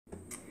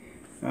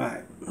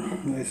Alright,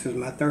 this is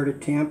my third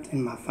attempt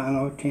and my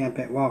final attempt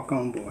at Walk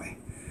On Boy.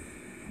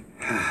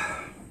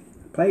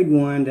 Played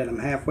one that I'm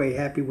halfway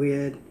happy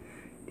with.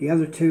 The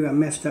other two I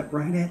messed up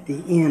right at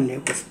the end.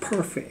 It was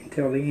perfect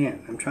until the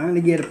end. I'm trying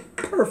to get it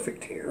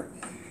perfect here.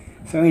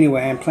 So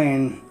anyway, I'm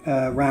playing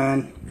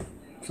Ryan.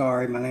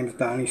 Sorry, my name is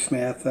Donnie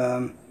Smith.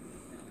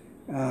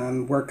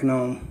 I'm working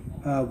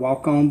on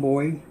Walk On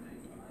Boy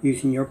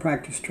using your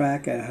practice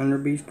track at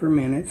 100 beats per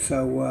minute.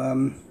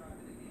 So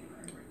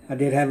I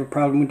did have a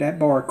problem with that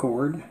bar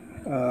chord.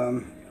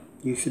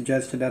 You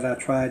suggested that I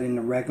try it in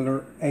the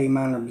regular A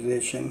minor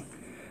position,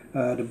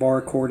 the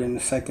bar chord in the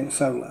second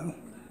solo.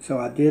 So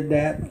I did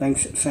that.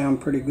 Thinks it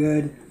sounds pretty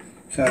good.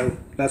 So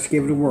let's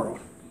give it a whirl.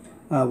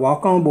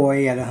 Walk On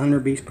Boy at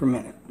 100 beats per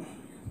minute.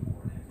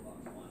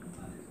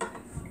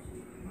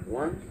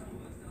 1,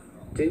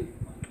 2,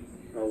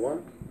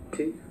 1,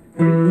 2,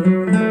 3.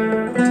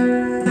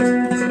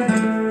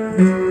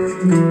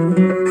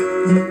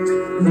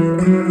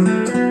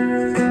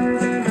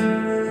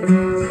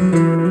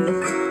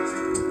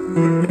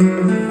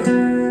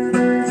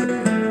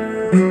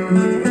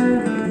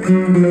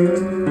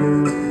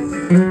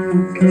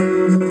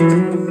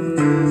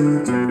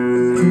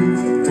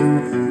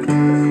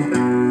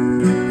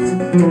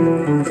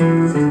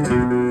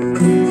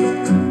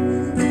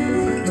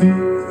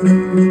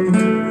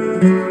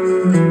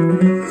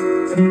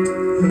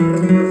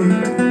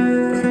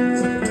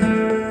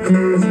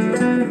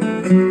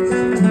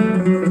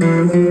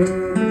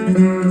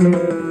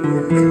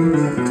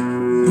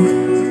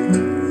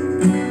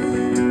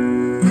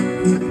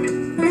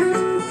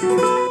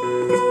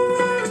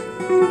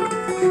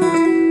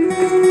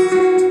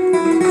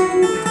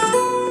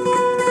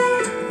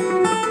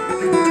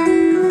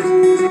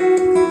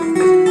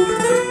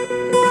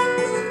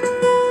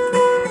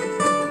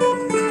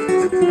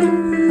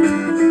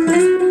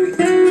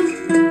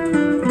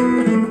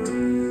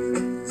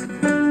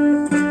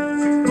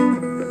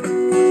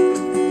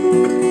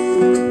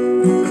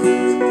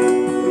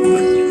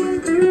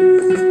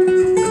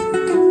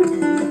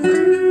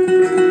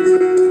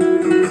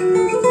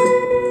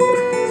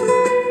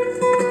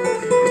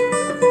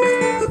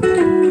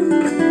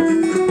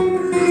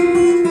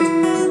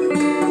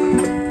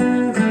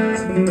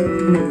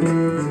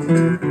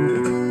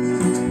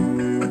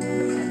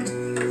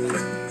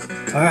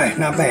 Alright,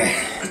 not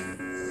bad.